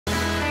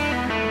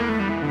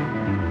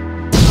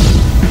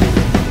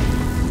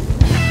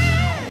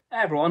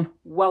Hi everyone,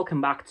 welcome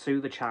back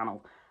to the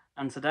channel.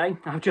 And today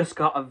I've just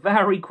got a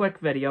very quick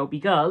video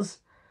because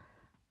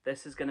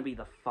this is going to be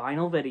the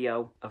final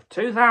video of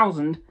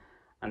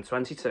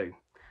 2022.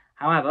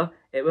 However,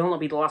 it will not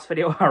be the last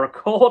video I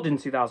record in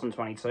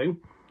 2022.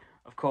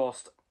 Of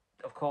course,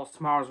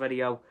 tomorrow's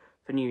video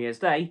for New Year's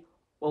Day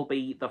will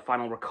be the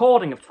final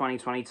recording of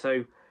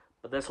 2022,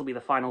 but this will be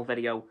the final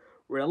video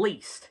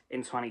released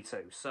in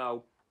 22.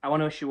 So I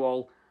want to wish you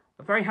all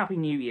a very happy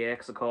New Year,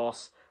 because of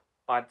course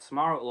by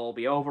tomorrow it'll all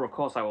be over. Of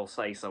course I will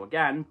say so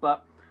again,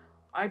 but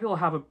I hope you'll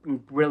have a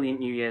brilliant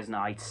New Year's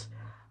night.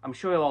 I'm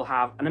sure you'll all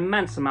have an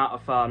immense amount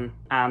of fun,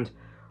 and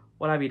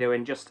whatever you're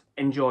doing, just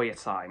enjoy your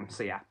time.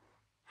 So yeah,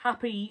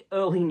 happy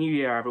early New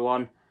Year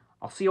everyone.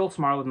 I'll see you all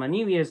tomorrow with my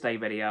New Year's Day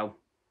video.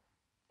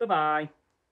 Bye bye.